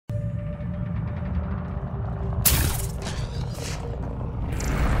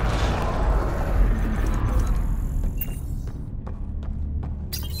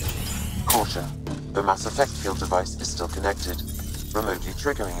Mass Effect field device is still connected. Remotely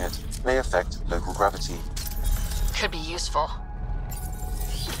triggering it may affect local gravity. Could be useful.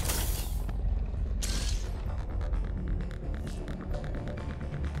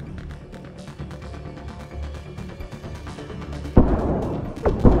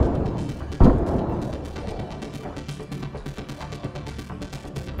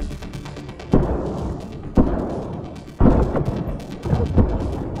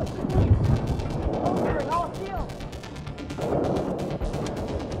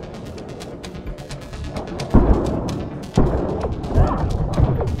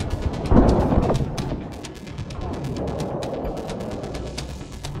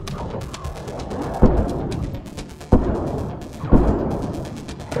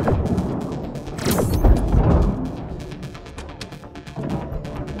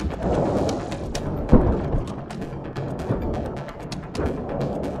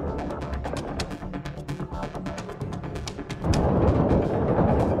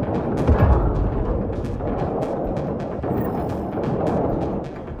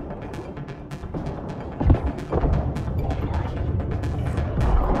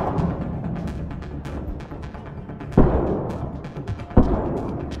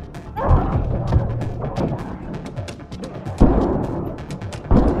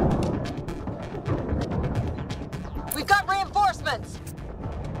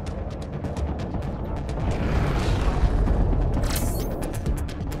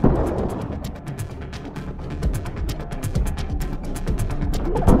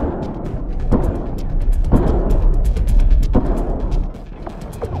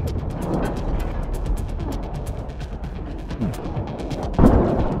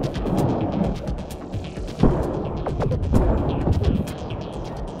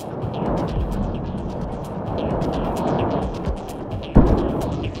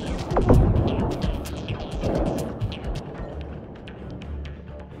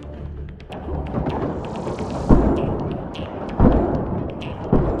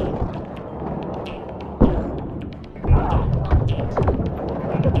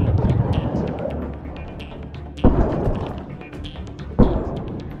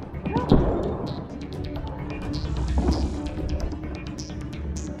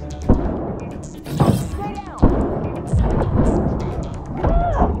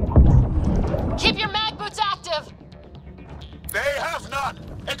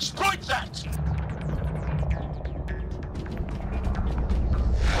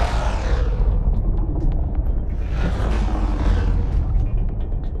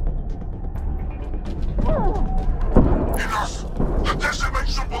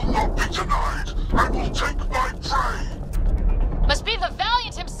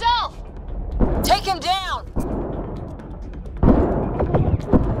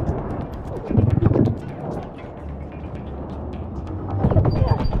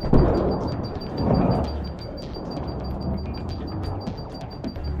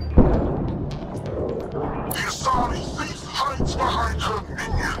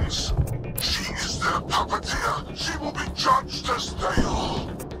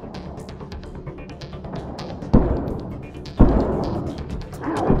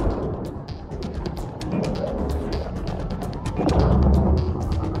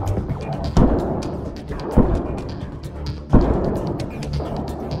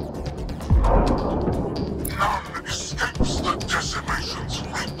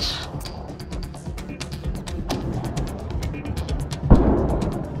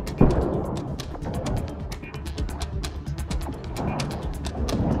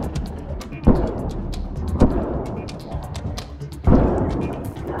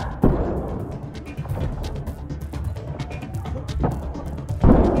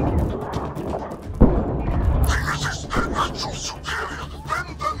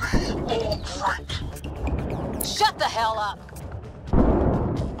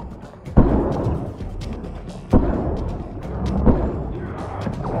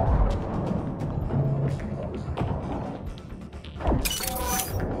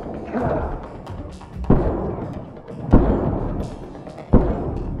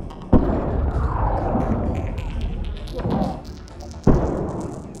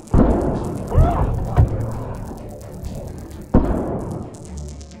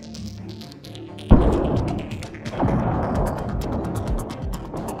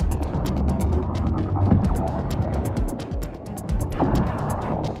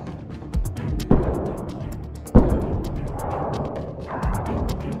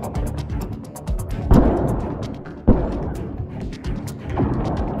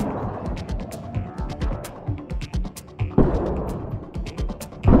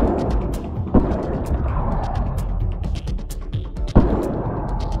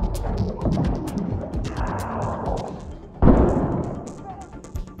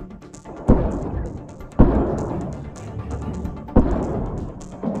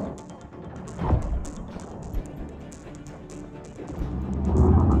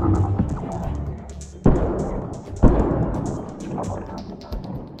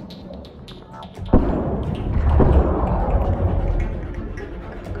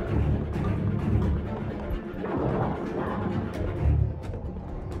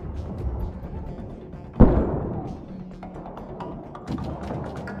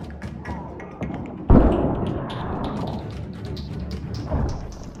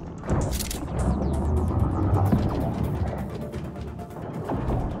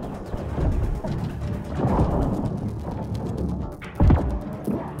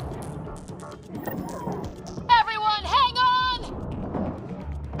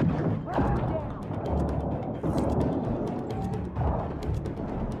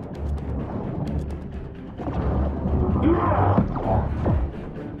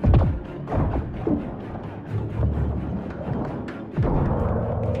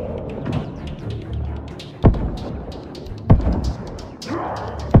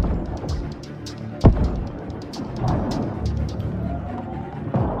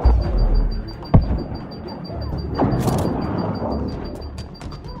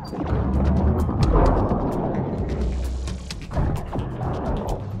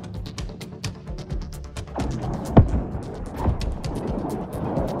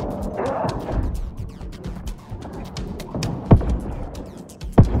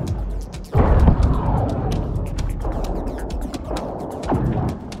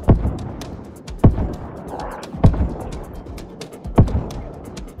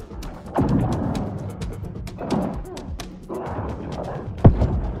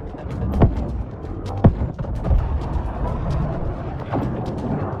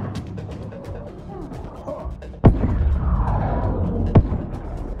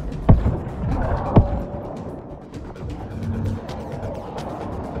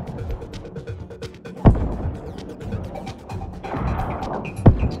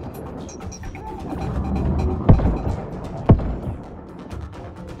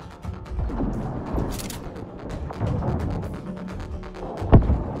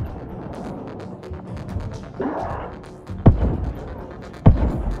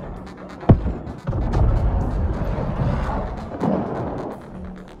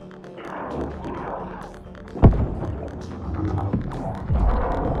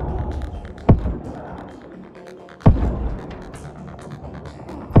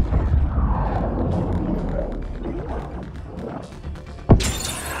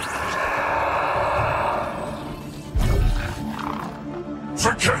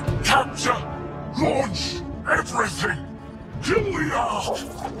 Forget capture! Launch everything! Kill the Ark!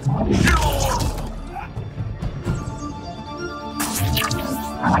 Kill!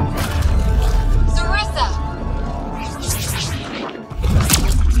 Sarissa!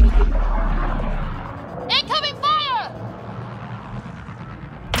 Incoming fire!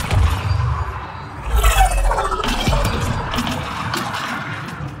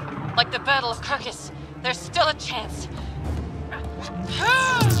 Like the Battle of Kirkus, there's still a chance.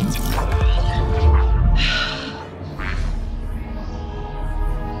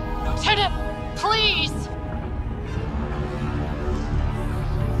 Lieutenant, please!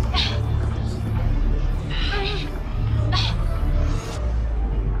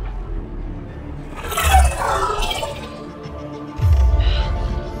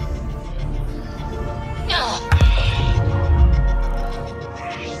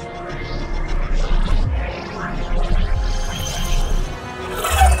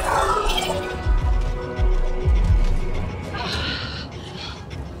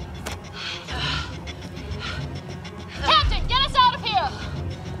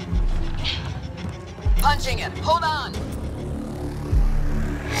 Punching it. Hold on.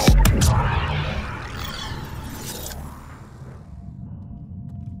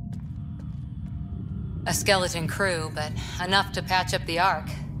 A skeleton crew, but enough to patch up the Ark.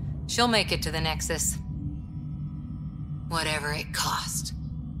 She'll make it to the Nexus. Whatever it cost.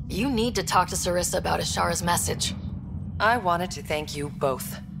 You need to talk to Sarissa about Ashara's message. I wanted to thank you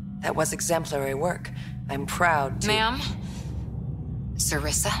both. That was exemplary work. I'm proud to— Ma'am?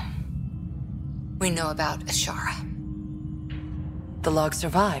 Sarissa? We know about Ashara. The log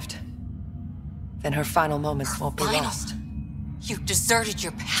survived. Then her final moments won't be Final? lost. You deserted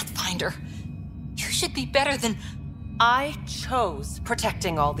your Pathfinder. You should be better than... I chose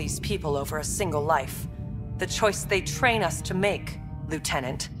protecting all these people over a single life. The choice they train us to make,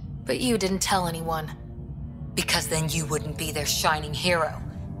 Lieutenant. But you didn't tell anyone. Because then you wouldn't be their shining hero.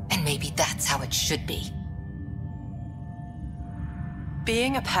 And maybe that's how it should be.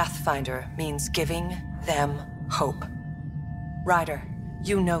 Being a Pathfinder means giving them hope. Ryder,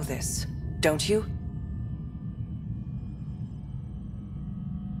 you know this, don't you?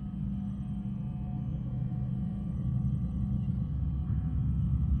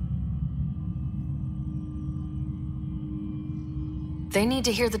 They need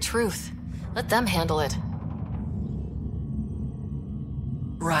to hear the truth. Let them handle it.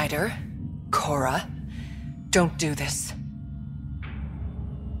 Ryder, Cora, don't do this.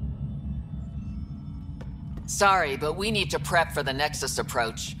 Sorry, but we need to prep for the Nexus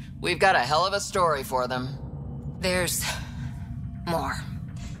approach. We've got a hell of a story for them. There's... more.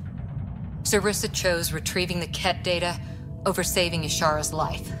 Sarissa chose retrieving the Ket data over saving Ashara's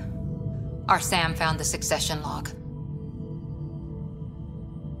life. Our Sam found the succession log.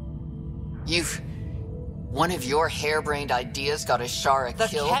 One of your harebrained ideas got Ashara The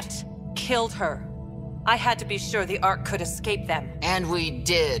killed? Ket killed her. I had to be sure the Ark could escape them. And we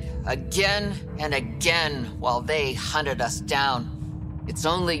did, again and again, while they hunted us down. It's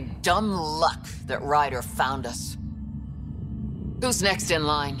only dumb luck that Ryder found us. Who's next in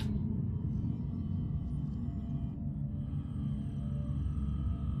line?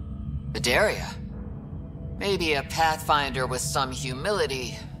 Bedaria. Maybe a Pathfinder with some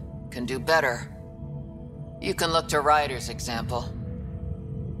humility can do better. You can look to Ryder's example.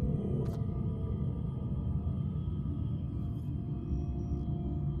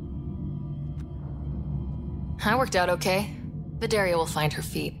 I worked out okay. Bedaria will find her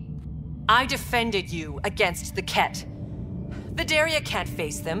feet. I defended you against the Ket. Bedaria can't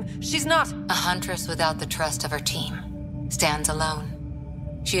face them. She's not... A huntress without the trust of her team stands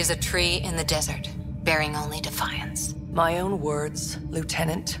alone. She is a tree in the desert, bearing only defiance. My own words,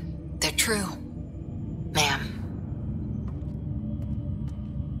 Lieutenant. They're true, ma'am.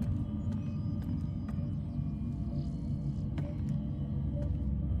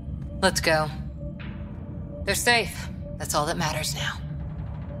 Let's go. They're safe. That's all that matters now.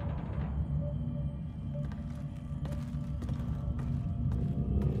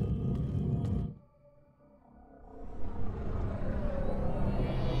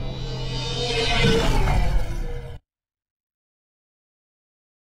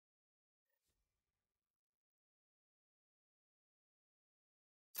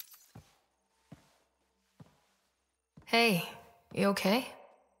 Hey, you okay?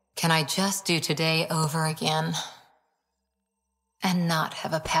 Can I just do today over again? And not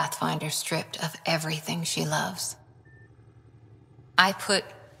have a Pathfinder stripped of everything she loves? I put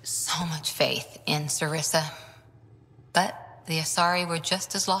so much faith in Sarissa, but the Asari were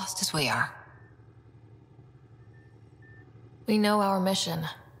just as lost as we are. We know our mission.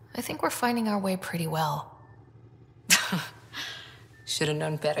 I think we're finding our way pretty well. Should have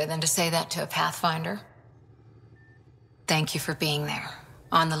known better than to say that to a Pathfinder. Thank you for being there,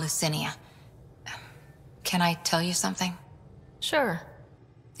 on the Leusinia. Can I tell you something? Sure.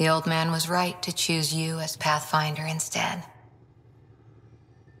 The old man was right to choose you as Pathfinder instead.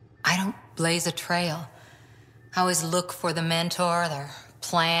 I don't blaze a trail. I always look for the mentor, their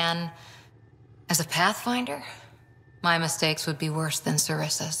plan. As a Pathfinder, my mistakes would be worse than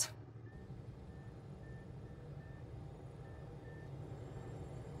Sarissa's.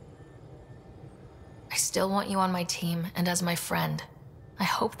 I still want you on my team and as my friend. I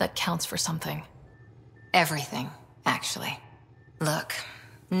hope that counts for something. Everything, actually. Look,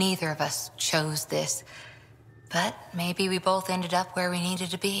 neither of us chose this, but maybe we both ended up where we needed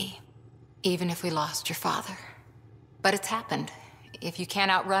to be, even if we lost your father. But it's happened. If you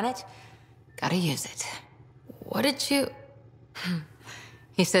can't outrun it, gotta use it. What did you...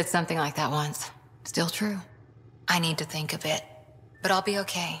 He said something like that once. Still true. I need to think a bit, but I'll be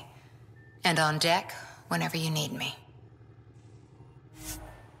okay. And on deck whenever you need me.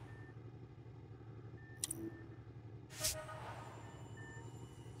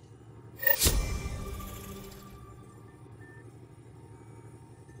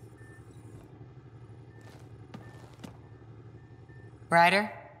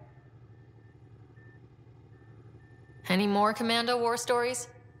 Ryder? Any more Commando war stories?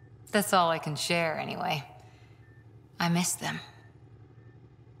 That's all I can share, anyway. I miss them.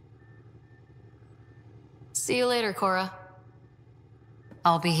 See you later, Cora.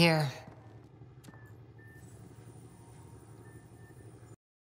 I'll be here.